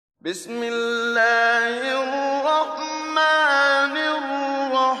بسم الله الرحمن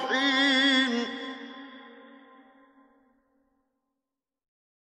الرحيم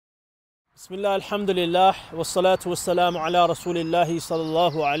بسم الله الحمد لله والصلاة والسلام على رسول الله صلى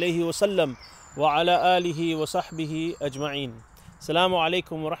الله عليه وسلم وعلى آله وصحبه أجمعين. Assalamu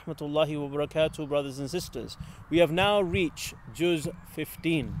alaikum wa rahmatullahi wa barakatuh, brothers and sisters. We have now reached Juz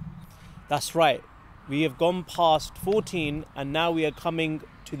 15. That's right. We have gone past 14 and now we are coming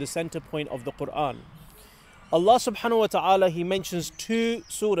to the center point of the Quran. Allah subhanahu wa ta'ala, He mentions two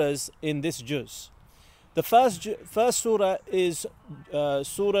surahs in this Juz. The first surah is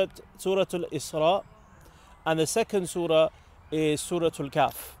Surah Al-Isra, and the second surah is Surah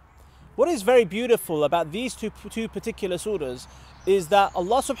Al-Kahf. What is very beautiful about these two particular surahs is that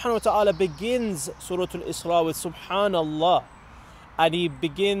Allah subhanahu wa ta'ala begins Surah Al-Isra with Subhanallah, and He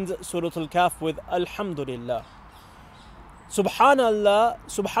begins Surah Al-Kahf with Alhamdulillah. Subhanallah,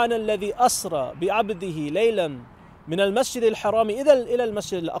 Subhanalladhi asra bi'abdihi laylan min al-masjid al-harami ila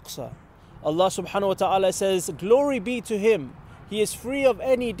al-masjid al-aqsa. Allah subhanahu wa ta'ala says, glory be to Him. He is free of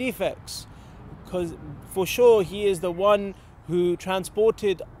any defects, because for sure He is the one who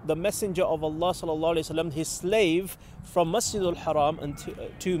transported the Messenger of Allah sallallahu alaihi wasallam, His slave, from Masjid al-Haram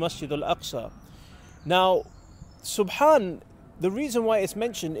to Masjid al-Aqsa. Now, Subhan, the reason why it's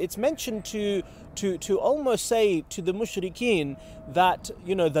mentioned to almost say to the mushrikeen that,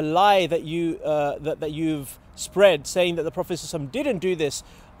 you know, the lie that you've spread, saying that the Prophet ﷺ didn't do this,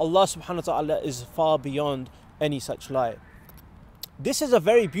 Allah subhanahu wa ta'ala is far beyond any such lie. This is a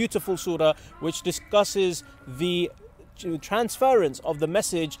very beautiful surah which discusses the transference of the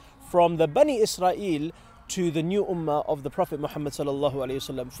message from the Bani Israel to the new ummah of the Prophet Muhammad sallallahu alaihi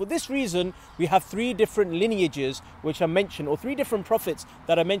wasallam. For this reason, we have three different lineages which are mentioned, or three different prophets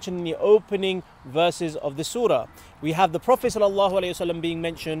that are mentioned in the opening verses of the surah. We have the Prophet sallallahu alaihi wasallam being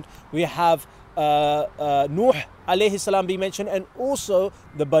mentioned. We have Nuh alayhi salam being mentioned, and also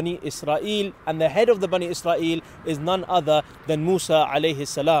the Bani Israel, and the head of the Bani Israel is none other than Musa alayhi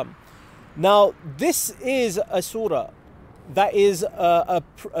salam. Now, this is a surah that is a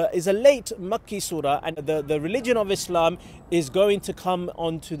late Makki surah, and the religion of Islam is going to come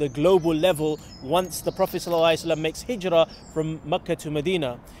onto the global level once the Prophet ﷺ makes hijrah from Mecca to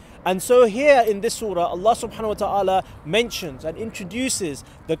Medina. And so here in this surah, Allah subhanahu wa ta'ala mentions and introduces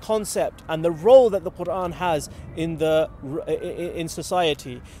the concept and the role that the Quran has in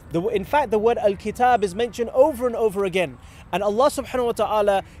society. In fact, the word Al-Kitab is mentioned over and over again. And Allah subhanahu wa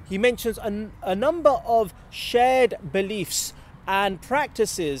ta'ala, He mentions a number of shared beliefs and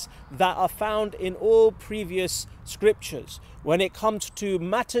practices that are found in all previous scriptures when it comes to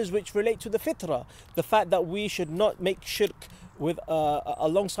matters which relate to the fitrah. The fact that we should not make shirk with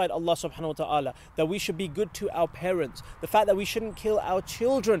alongside Allah subhanahu wa ta'ala, that we should be good to our parents, the fact that we shouldn't kill our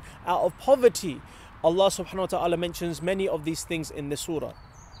children out of poverty. Allah subhanahu wa ta'ala mentions many of these things in the surah.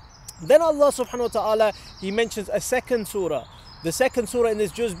 Then Allah subhanahu wa ta'ala, He mentions a second surah. The second surah in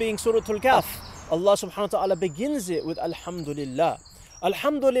this juz being Surah Al-Kahf. Allah subhanahu wa ta'ala begins it with Alhamdulillah.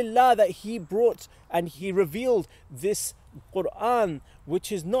 Alhamdulillah that He brought and He revealed this Quran,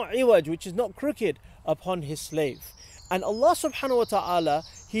 which is not iwaj, which is not crooked, upon His slave. And Allah subhanahu wa ta'ala,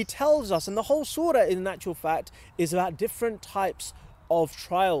 He tells us, and the whole surah in actual fact is about different types of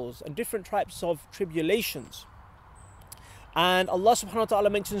trials and different types of tribulations. And Allah subhanahu wa ta'ala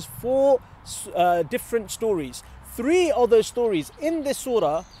mentions four different stories. Three of those stories in this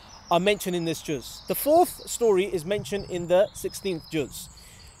surah are mentioned in this juz. The fourth story is mentioned in the 16th juz.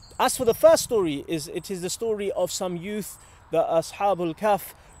 As for the first story, it is the story of some youth, the Ashabul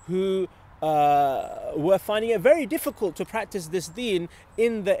Kahf, who were finding it very difficult to practice this deen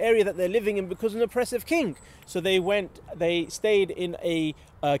in the area that they're living in because of an oppressive king. So they stayed in a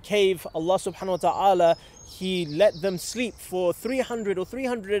cave. Allah subhanahu wa ta'ala, He let them sleep for 300 or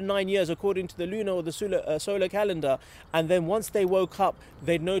 309 years according to the lunar or the solar calendar, and then once they woke up,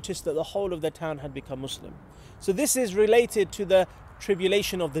 they noticed that the whole of the town had become Muslim. So this is related to the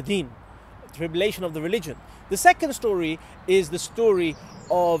tribulation of the deen, tribulation of the religion. The second story is the story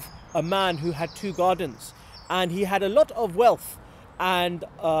of a man who had two gardens, and he had a lot of wealth, and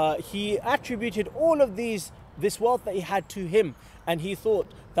he attributed all of this wealth that he had to him, and he thought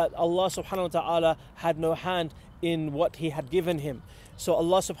that Allah subhanahu wa ta'ala had no hand in what he had given him. So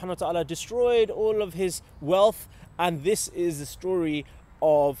Allah subhanahu wa ta'ala destroyed all of his wealth, and this is the story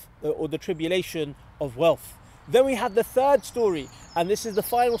of or the tribulation of wealth. Then we have the third story, and this is the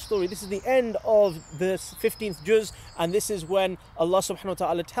final story. This is the end of the 15th juz, and this is when Allah subhanahu wa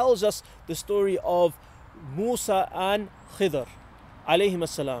ta'ala tells us the story of Musa and Khidr. alayhim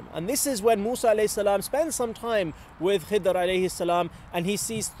assalam. And this is when Musa alayhi salam spends some time with Khidr alayhi salam, and he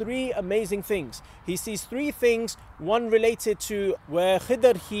sees three amazing things. He sees three things, one related to where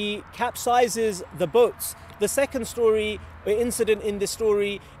Khidr, he capsizes the boats. The second incident in this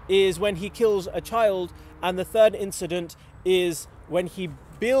story is when he kills a child, and the third incident is when he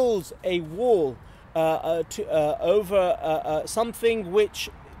builds a wall over something which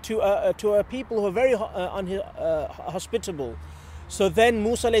to a people who are very hospitable. So then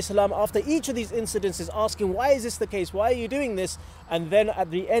Musa alayhi salam, after each of these incidents, is asking, why is this the case? Why are you doing this? And then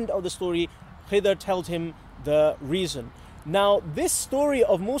at the end of the story, Khidr tells him the reason. Now, this story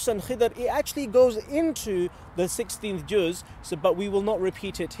of Musa and Khidr, it actually goes into the 16th juz, but we will not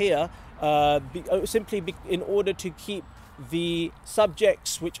repeat it here, simply in order to keep the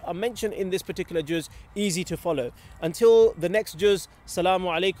subjects which are mentioned in this particular juz easy to follow. Until the next juz,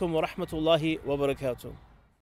 Assalamu alaikum wa rahmatullahi wa barakatuh.